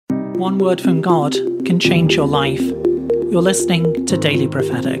one word from God can change your life. You're listening to Daily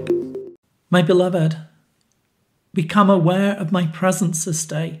Prophetic. My beloved, become aware of my presence this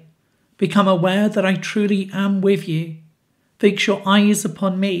day. Become aware that I truly am with you. Fix your eyes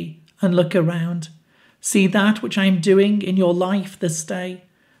upon me and look around. See that which I am doing in your life this day,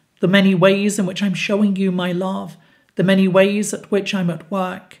 the many ways in which I'm showing you my love, the many ways at which I'm at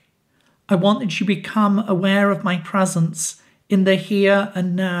work. I want that you become aware of my presence in the here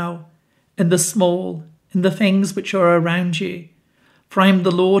and now, in the small, in the things which are around you. For I am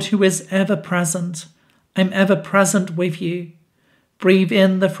the Lord who is ever present. I'm ever present with you. Breathe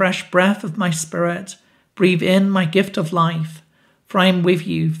in the fresh breath of my spirit. Breathe in my gift of life. For I am with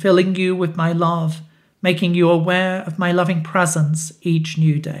you, filling you with my love, making you aware of my loving presence each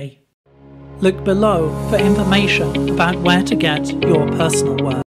new day. Look below for information about where to get your personal word.